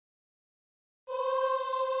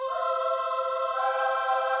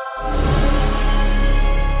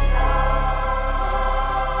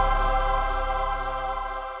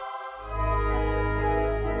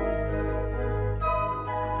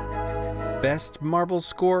best Marvel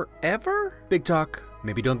score ever? Big talk.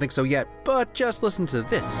 Maybe don't think so yet, but just listen to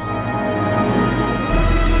this.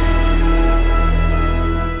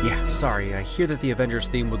 Yeah, sorry, I hear that the Avengers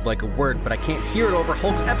theme would like a word, but I can't hear it over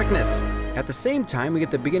Hulk's epicness. At the same time, we get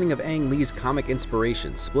the beginning of Ang Lee's comic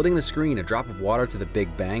inspiration, splitting the screen, a drop of water to the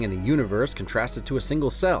Big Bang, and the universe contrasted to a single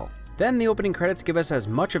cell. Then the opening credits give us as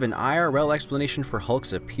much of an IRL explanation for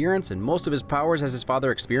Hulk's appearance and most of his powers as his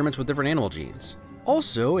father experiments with different animal genes.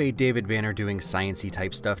 Also, a David Banner doing science-y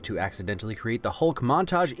type stuff to accidentally create the Hulk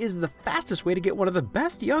montage is the fastest way to get one of the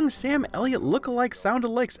best young Sam Elliott look-alike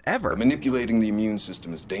sound-alikes ever. Manipulating the immune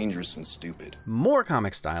system is dangerous and stupid. More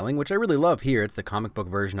comic styling, which I really love here. It's the comic book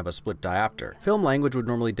version of a split diopter. Film language would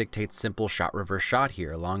normally dictate simple shot reverse shot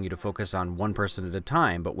here, allowing you to focus on one person at a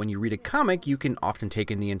time, but when you read a comic, you can often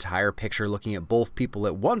take in the entire picture looking at both people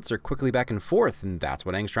at once or quickly back and forth, and that's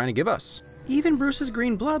what Ang's trying to give us. Even Bruce's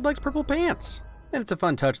green blood likes purple pants. And it's a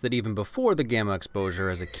fun touch that even before the gamma exposure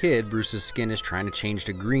as a kid, Bruce's skin is trying to change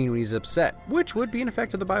to green when he's upset, which would be an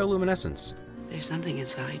effect of the bioluminescence. There's something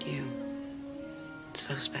inside you,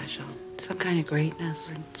 so special, some kind of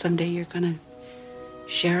greatness, and someday you're gonna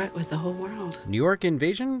share it with the whole world. New York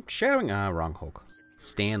invasion? Shadowing? Wrong Hulk.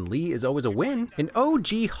 Stan Lee is always a win, and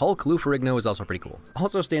OG Hulk Lou Ferrigno is also pretty cool.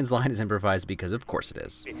 Also, Stan's line is improvised because of course it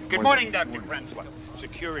is. Good morning, Dr. Francois.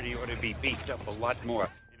 Security ought to be beefed up a lot more.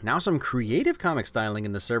 Now some creative comic styling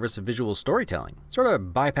in the service of visual storytelling, sort of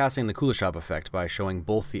bypassing the Kuleshov effect by showing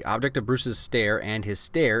both the object of Bruce's stare and his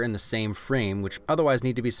stare in the same frame, which otherwise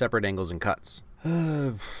need to be separate angles and cuts.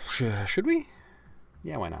 Should we?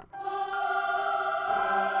 Yeah, why not?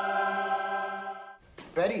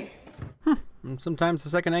 Betty! And sometimes the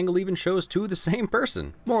second angle even shows two the same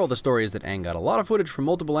person. Moral of the story is that Ang got a lot of footage from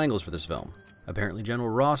multiple angles for this film. Apparently General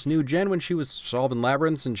Ross knew Jen when she was solving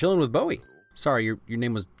labyrinths and chilling with Bowie. Sorry, your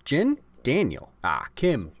name was Jin? Daniel.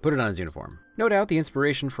 Kim. Put it on his uniform. No doubt the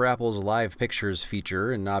inspiration for Apple's Live Pictures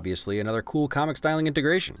feature, and obviously another cool comic styling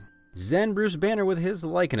integration. Zen Bruce Banner with his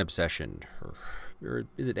lichen obsession. Or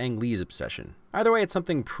is it Ang Lee's obsession? Either way, it's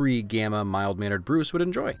something pre-gamma, mild-mannered Bruce would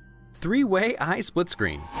enjoy. Three-way eye split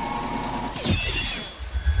screen.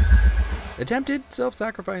 Attempted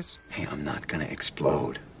self-sacrifice. Hey, I'm not gonna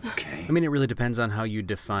explode, okay? I mean, it really depends on how you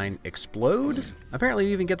define explode. Apparently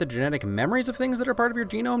you even get the genetic memories of things that are part of your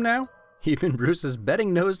genome now. Even Bruce's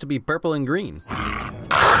betting knows to be purple and green.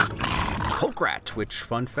 Hulk Rat, which,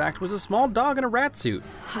 fun fact, was a small dog in a rat suit.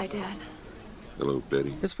 Hi, Dad. Hello,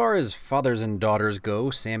 Betty. As far as fathers and daughters go,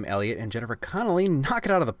 Sam Elliott and Jennifer Connelly knock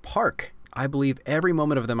it out of the park. I believe every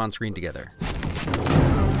moment of them on screen together.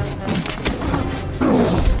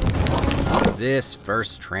 This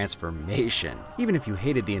first transformation. Even if you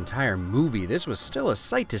hated the entire movie, this was still a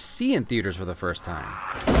sight to see in theaters for the first time.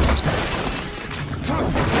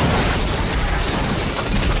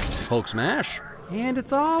 Hulk smash. And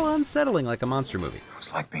it's all unsettling like a monster movie. It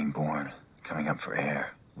was like being born, coming up for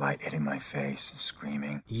air, light hitting my face and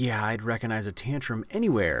screaming. Yeah, I'd recognize a tantrum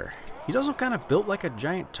anywhere. He's also kind of built like a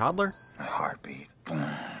giant toddler. My heartbeat. Boom.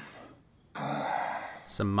 Boom.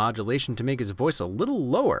 Some modulation to make his voice a little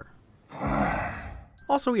lower.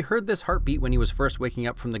 Also, he heard this heartbeat when he was first waking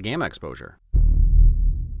up from the gamma exposure.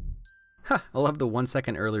 I love the 1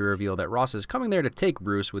 second early reveal that Ross is coming there to take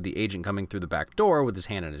Bruce, with the agent coming through the back door with his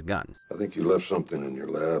hand on his gun. I think you left something in your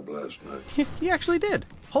lab last night. He actually did.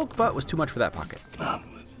 Hulk butt was too much for that pocket. Not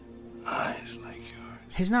with eyes like yours.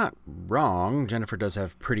 He's not wrong. Jennifer does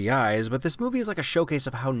have pretty eyes, but this movie is like a showcase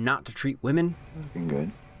of how not to treat women. Looking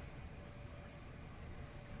good.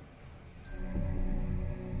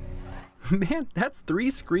 Man, that's 3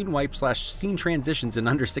 screen wipe / scene transitions in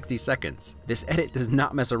under 60 seconds. This edit does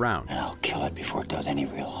not mess around. And I'll kill it before it does any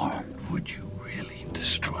real harm. Would you really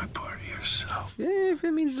destroy part of yourself? If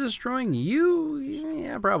it means destroying you,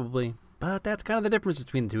 yeah, probably. But that's kind of the difference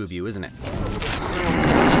between the two of you, isn't it?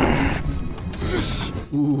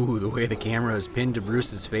 Ooh, the way the camera is pinned to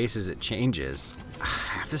Bruce's face as it changes. I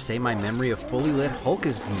have to say my memory of fully lit Hulk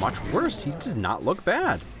is much worse. He does not look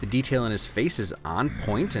bad. The detail in his face is on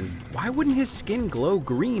point, and why wouldn't his skin glow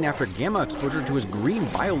green after gamma exposure to his green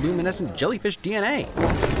bioluminescent jellyfish DNA?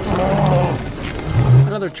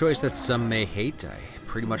 Another choice that some may hate, I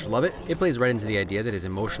pretty much love it. It plays right into the idea that his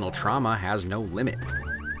emotional trauma has no limit.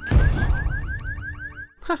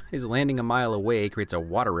 His landing a mile away creates a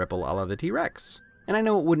water ripple a la the T-Rex. And I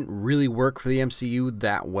know it wouldn't really work for the MCU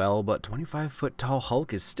that well, but 25-foot tall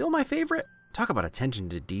Hulk is still my favorite. Talk about attention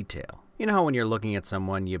to detail. You know how when you're looking at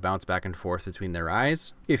someone, you bounce back and forth between their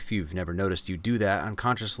eyes? If you've never noticed you do that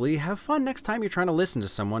unconsciously, have fun next time you're trying to listen to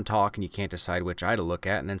someone talk and you can't decide which eye to look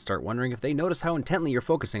at, and then start wondering if they notice how intently you're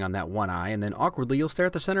focusing on that one eye, and then awkwardly you'll stare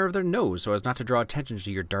at the center of their nose so as not to draw attention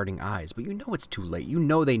to your darting eyes. But you know it's too late. You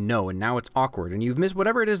know they know, and now it's awkward, and you've missed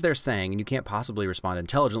whatever it is they're saying, and you can't possibly respond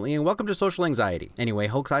intelligently, and welcome to social anxiety. Anyway,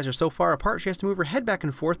 Hulk's eyes are so far apart she has to move her head back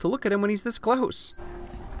and forth to look at him when he's this close.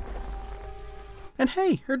 And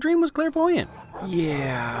hey, her dream was clairvoyant.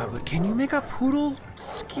 Yeah, but can you make a poodle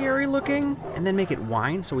scary looking and then make it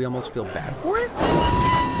whine so we almost feel bad for it?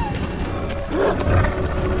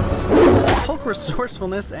 Hulk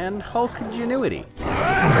resourcefulness and Hulk ingenuity.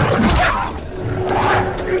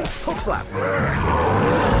 Hulk slap.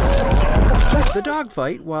 The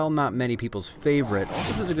dogfight, while not many people's favorite,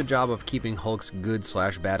 also does a good job of keeping Hulk's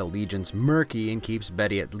good/bad allegiance murky and keeps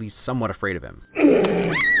Betty at least somewhat afraid of him.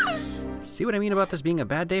 See what I mean about this being a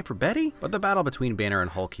bad day for Betty? But the battle between Banner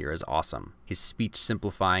and Hulk here is awesome. His speech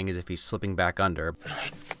simplifying as if he's slipping back under.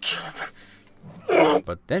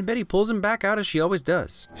 But then Betty pulls him back out as she always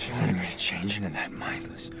does. She wanted me to change into that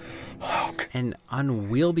mindless Hulk. An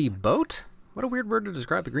unwieldy boat? What a weird word to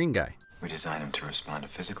describe the green guy. We designed him to respond to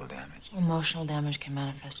physical damage. Emotional damage can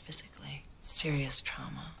manifest physically. Serious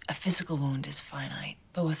trauma. A physical wound is finite,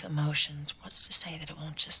 but with emotions, what's to say that it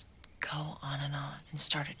won't just go on and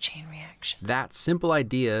start a chain reaction? That simple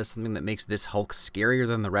idea is something that makes this Hulk scarier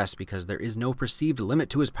than the rest because there is no perceived limit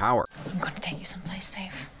to his power. I'm gonna take you someplace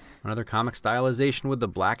safe. Another comic stylization with the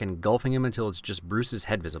black engulfing him until it's just Bruce's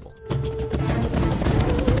head visible.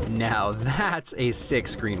 Now that's a sick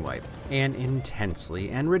screen wipe. An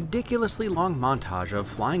intensely and ridiculously long montage of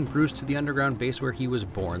flying Bruce to the underground base where he was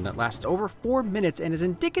born that lasts over 4 minutes and is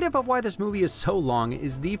indicative of why this movie is so long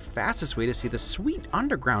is the fastest way to see the sweet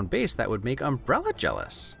underground base that would make Umbrella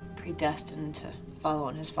jealous. Predestined to follow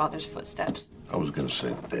in his father's footsteps. I was gonna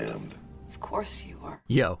say damned. Of course you are.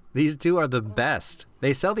 Yo, these two are the best.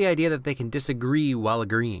 They sell the idea that they can disagree while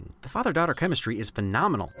agreeing. The father-daughter chemistry is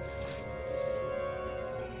phenomenal.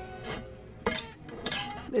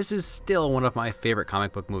 This is still one of my favorite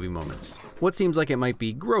comic book movie moments. What seems like it might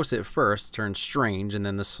be gross at first turns strange, and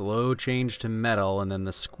then the slow change to metal, and then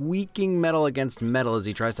the squeaking metal against metal as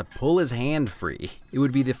he tries to pull his hand free. It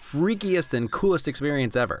would be the freakiest and coolest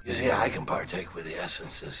experience ever. You see, I can partake with the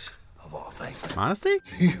essences of all things. Honesty?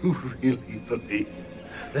 You really believe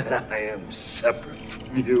that I am separate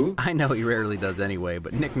from you? I know he rarely does anyway,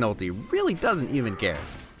 but Nick Nolte really doesn't even care.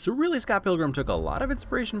 So really, Scott Pilgrim took a lot of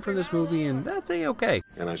inspiration from this movie, and that's a-okay.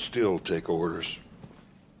 And I still take orders.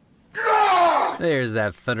 There's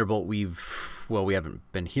that Thunderbolt we haven't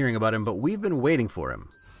been hearing about him, but we've been waiting for him.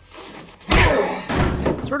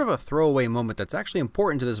 Sort of a throwaway moment that's actually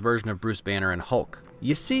important to this version of Bruce Banner and Hulk.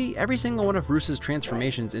 You see, every single one of Bruce's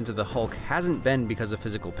transformations into the Hulk hasn't been because of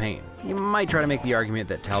physical pain. You might try to make the argument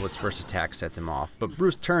that Talbot's first attack sets him off, but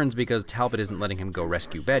Bruce turns because Talbot isn't letting him go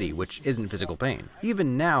rescue Betty, which isn't physical pain.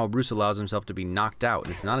 Even now, Bruce allows himself to be knocked out,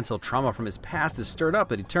 and it's not until trauma from his past is stirred up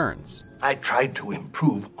that he turns. I tried to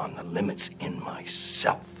improve on the limits in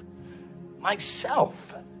myself.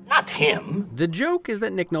 Myself, not him. The joke is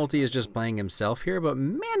that Nick Nolte is just playing himself here, but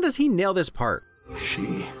man does he nail this part.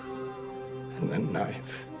 She and the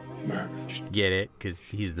knife merged. Get it? Because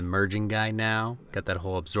he's the merging guy now? Got that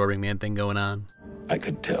whole absorbing man thing going on? I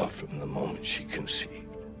could tell from the moment she conceived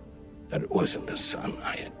that it wasn't a son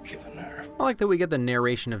I had given her. I like that we get the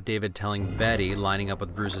narration of David telling Betty, lining up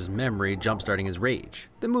with Bruce's memory, jumpstarting his rage.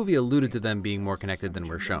 The movie alluded to them being more connected than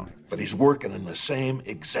we're shown. But he's working in the same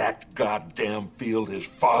exact goddamn field his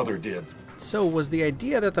father did. So was the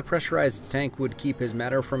idea that the pressurized tank would keep his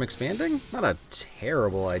matter from expanding? Not a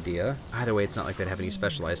terrible idea. Either way, it's not like they'd have any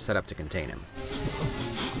specialized setup to contain him.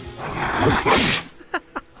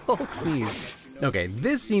 Hulk sneeze. Okay,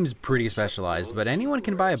 this seems pretty specialized, but anyone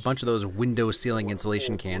can buy a bunch of those window ceiling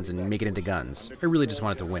insulation cans and make it into guns. I really just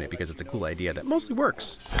wanted to win it because it's a cool idea that mostly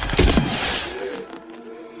works.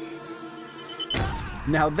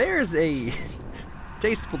 Now there's a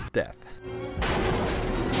tasteful death.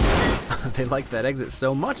 They like that exit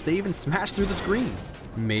so much they even smashed through the screen.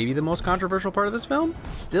 Maybe the most controversial part of this film?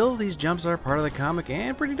 Still, these jumps are part of the comic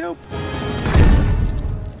and pretty dope.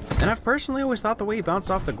 And I've personally always thought the way he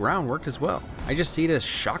bounced off the ground worked as well. I just see it as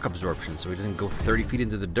shock absorption so he doesn't go 30 feet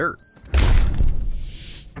into the dirt.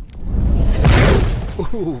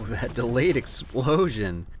 Ooh, that delayed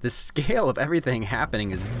explosion. The scale of everything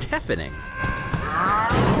happening is deafening.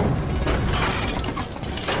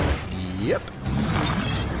 Yep.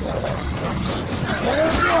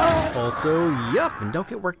 Also, yup, and don't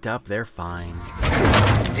get worked up, they're fine.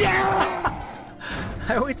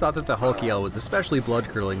 I always thought that the Hulk yell was especially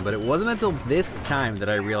blood-curdling, but it wasn't until this time that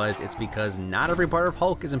I realized it's because not every part of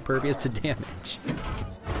Hulk is impervious to damage.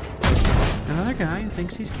 Another guy who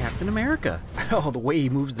thinks he's Captain America. Oh, the way he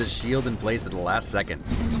moves the shield in place at the last second.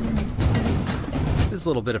 This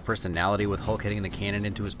little bit of personality with Hulk hitting the cannon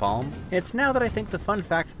into his palm. It's now that I think the fun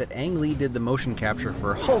fact that Ang Lee did the motion capture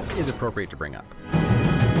for Hulk is appropriate to bring up.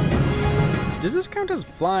 Does this count as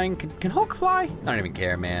flying? Can Hulk fly? I don't even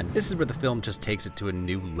care, man. This is where the film just takes it to a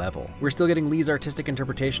new level. We're still getting Lee's artistic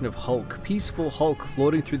interpretation of Hulk, peaceful Hulk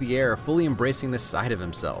floating through the air, fully embracing this side of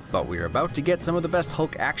himself. But we're about to get some of the best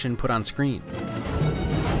Hulk action put on screen.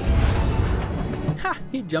 Ha!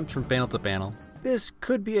 He jumps from panel to panel. This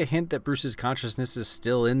could be a hint that Bruce's consciousness is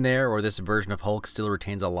still in there, or this version of Hulk still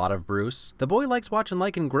retains a lot of Bruce. The boy likes watching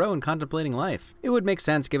Lycan grow and contemplating life. It would make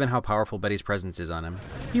sense given how powerful Betty's presence is on him.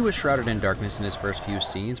 He was shrouded in darkness in his first few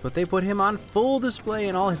scenes, but they put him on full display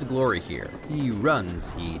in all his glory here. He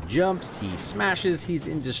runs, he jumps, he smashes, he's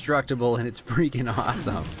indestructible, and it's freaking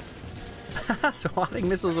awesome. Swatting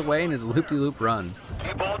missiles away in his loop-de-loop run.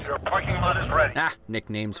 T-Bolt, your parking lot is ready. Ah,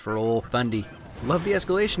 nicknames for old Thundy. Love the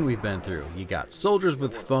escalation we've been through. You got soldiers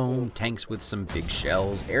with foam, tanks with some big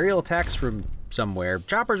shells, aerial attacks from somewhere,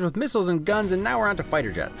 choppers with missiles and guns, and now we're onto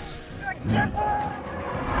fighter jets.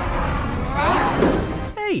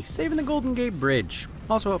 Hey, saving the Golden Gate Bridge.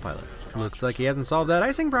 Also a pilot. Looks like he hasn't solved that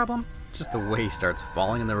icing problem. Just the way he starts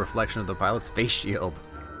falling in the reflection of the pilot's face shield.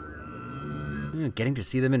 Getting to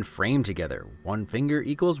see them in frame together. One finger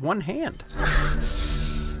equals one hand.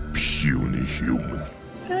 Puny human.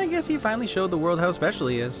 I guess he finally showed the world how special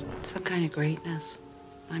he is. Some kind of greatness,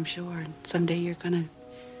 I'm sure. Someday you're gonna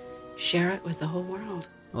share it with the whole world.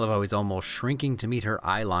 I love how he's almost shrinking to meet her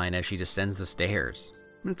eye line as she descends the stairs.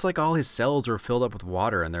 It's like all his cells were filled up with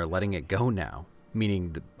water and they're letting it go now.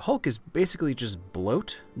 Meaning the Hulk is basically just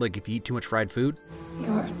bloat, like if you eat too much fried food. You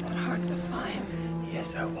weren't that hard to find.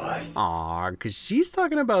 Yes, I was. Aw, cause she's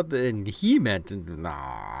talking about the, and he meant,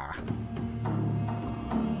 nah.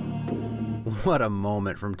 What a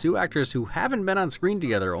moment from two actors who haven't been on screen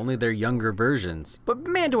together, only their younger versions. But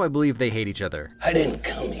man, do I believe they hate each other. I didn't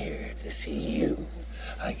come here to see you.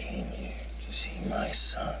 I came here to see my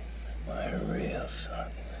son, my real son.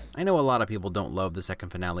 I know a lot of people don't love the second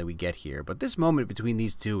finale we get here, but this moment between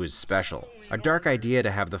these two is special. A dark idea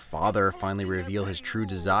to have the father finally reveal his true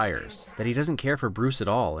desires, that he doesn't care for Bruce at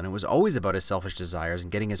all, and it was always about his selfish desires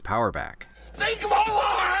and getting his power back. Think of all the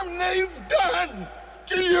harm they've done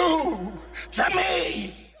to you, to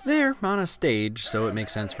me. They're on a stage, so it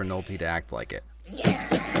makes sense for Nolte to act like it.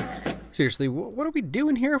 Seriously, what are we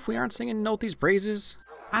doing here if we aren't singing Nolte's praises?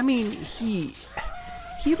 I mean, he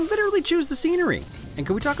literally chose the scenery. And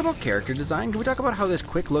can we talk about character design? Can we talk about how this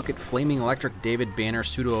quick look at flaming electric David Banner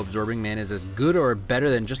pseudo-absorbing man is as good or better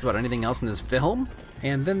than just about anything else in this film?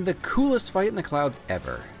 And then the coolest fight in the clouds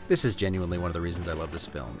ever. This is genuinely one of the reasons I love this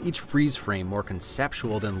film. Each freeze frame more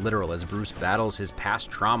conceptual than literal as Bruce battles his past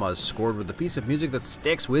traumas scored with a piece of music that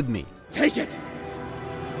sticks with me. Take it!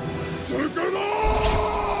 Take it off!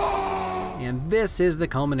 And this is the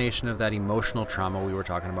culmination of that emotional trauma we were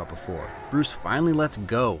talking about before. Bruce finally lets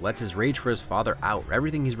go, lets his rage for his father out,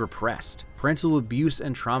 everything he's repressed. Parental abuse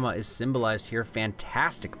and trauma is symbolized here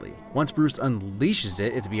fantastically. Once Bruce unleashes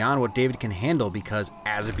it, it's beyond what David can handle because,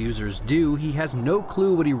 as abusers do, he has no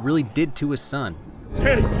clue what he really did to his son.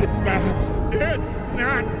 Take it back! It's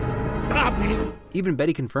not stopping! Even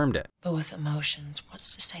Betty confirmed it. But with emotions,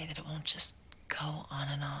 what's to say that it won't just go on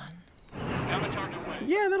and on?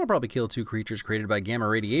 Yeah, that'll probably kill two creatures created by gamma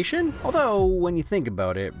radiation. Although, when you think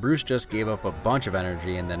about it, Bruce just gave up a bunch of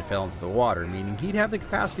energy and then fell into the water, meaning he'd have the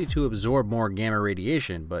capacity to absorb more gamma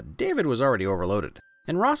radiation, but David was already overloaded.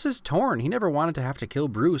 And Ross is torn. He never wanted to have to kill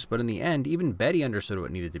Bruce, but in the end, even Betty understood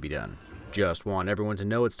what needed to be done. Just want everyone to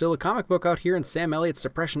know it's still a comic book out here in Sam Elliott's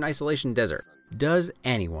Depression Isolation Desert. Does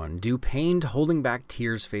anyone do pained, holding back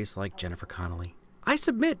tears face like Jennifer Connelly? I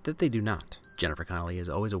submit that they do not. Jennifer Connelly is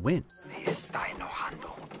always a win.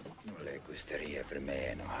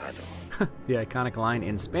 The iconic line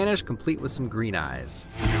in Spanish, complete with some green eyes.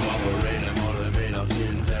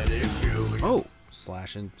 Oh,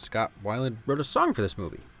 Slash and Scott Weiland wrote a song for this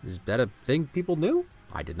movie. Is that a thing people knew?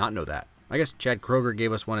 I did not know that. I guess Chad Kroeger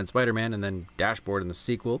gave us one in Spider-Man and then Dashboard in the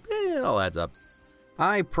sequel. It all adds up.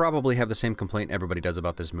 I probably have the same complaint everybody does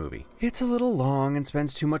about this movie. It's a little long and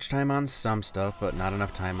spends too much time on some stuff, but not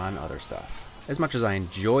enough time on other stuff. As much as I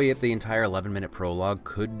enjoy it, the entire 11-minute prologue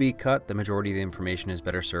could be cut. The majority of the information is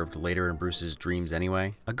better served later in Bruce's dreams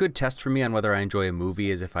anyway. A good test for me on whether I enjoy a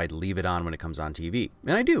movie is if I'd leave it on when it comes on TV.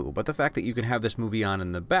 And I do, but the fact that you can have this movie on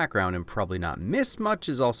in the background and probably not miss much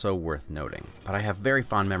is also worth noting. But I have very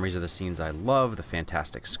fond memories of the scenes I love, the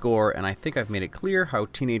fantastic score, and I think I've made it clear how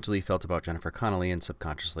Teenage Lee felt about Jennifer Connelly, and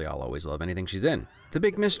subconsciously I'll always love anything she's in. The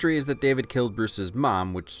big mystery is that David killed Bruce's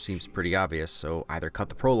mom, which seems pretty obvious, so either cut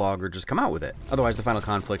the prologue or just come out with it. Otherwise, the final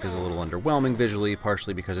conflict is a little underwhelming visually,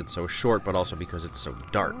 partially because it's so short, but also because it's so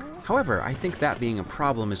dark. However, I think that being a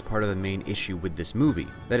problem is part of the main issue with this movie,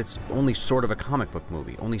 that it's only sort of a comic book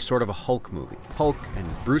movie, only sort of a Hulk movie. Hulk, and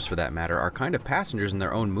Bruce for that matter, are kind of passengers in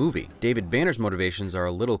their own movie. David Banner's motivations are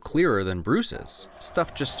a little clearer than Bruce's.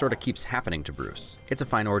 Stuff just sort of keeps happening to Bruce. It's a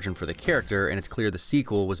fine origin for the character, and it's clear the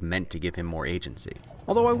sequel was meant to give him more agency.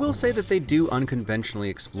 Although I will say that they do unconventionally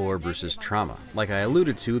explore Bruce's trauma. Like I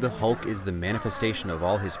alluded to, the Hulk is the manifestation of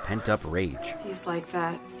all his pent-up rage. He's like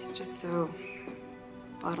that. He's just so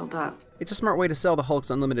bottled up. It's a smart way to sell the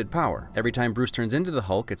Hulk's unlimited power. Every time Bruce turns into the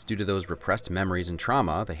Hulk, it's due to those repressed memories and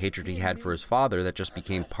trauma, the hatred he had for his father that just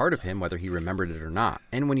became part of him whether he remembered it or not.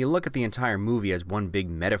 And when you look at the entire movie as one big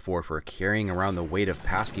metaphor for carrying around the weight of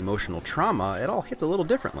past emotional trauma, it all hits a little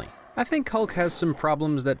differently. I think Hulk has some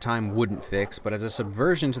problems that time wouldn't fix, but as a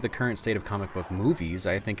subversion to the current state of comic book movies,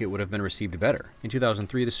 I think it would have been received better. In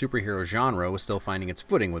 2003, the superhero genre was still finding its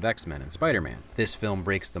footing with X-Men and Spider-Man. This film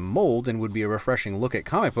breaks the mold and would be a refreshing look at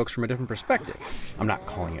comic books from a different perspective. I'm not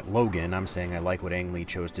calling it Logan, I'm saying I like what Ang Lee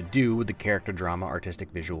chose to do with the character drama,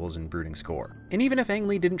 artistic visuals, and brooding score. And even if Ang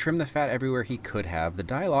Lee didn't trim the fat everywhere he could have, the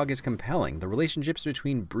dialogue is compelling. The relationships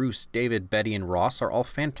between Bruce, David, Betty, and Ross are all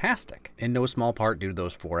fantastic, in no small part due to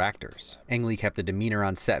those 4 actors. Ang Lee kept the demeanor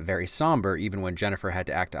on set very somber even when Jennifer had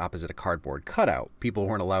to act opposite a cardboard cutout. People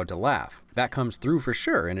weren't allowed to laugh. That comes through for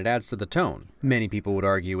sure, and it adds to the tone. Many people would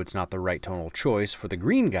argue it's not the right tonal choice for the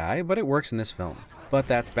green guy, but it works in this film. But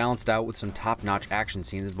that's balanced out with some top-notch action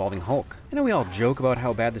scenes involving Hulk. I know we all joke about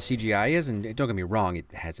how bad the CGI is, and don't get me wrong, it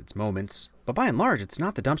has its moments. But by and large, it's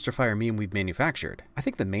not the dumpster fire meme we've manufactured. I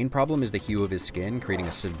think the main problem is the hue of his skin, creating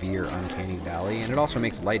a severe uncanny valley, and it also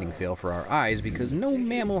makes lighting fail for our eyes because no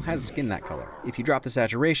mammal has skin that color. If you drop the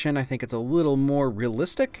saturation, I think it's a little more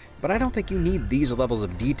realistic, but I don't think you need these levels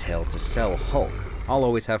of detail to sell Hulk. I'll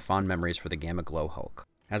always have fond memories for the Gamma Glow Hulk.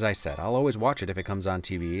 As I said, I'll always watch it if it comes on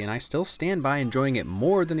TV, and I still stand by enjoying it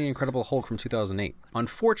more than The Incredible Hulk from 2008.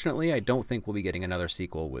 Unfortunately, I don't think we'll be getting another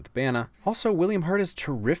sequel with Banner. Also, William Hurt is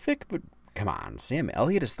terrific, but come on, Sam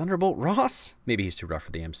Elliott is Thunderbolt Ross? Maybe he's too rough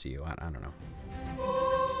for the MCU, I don't know.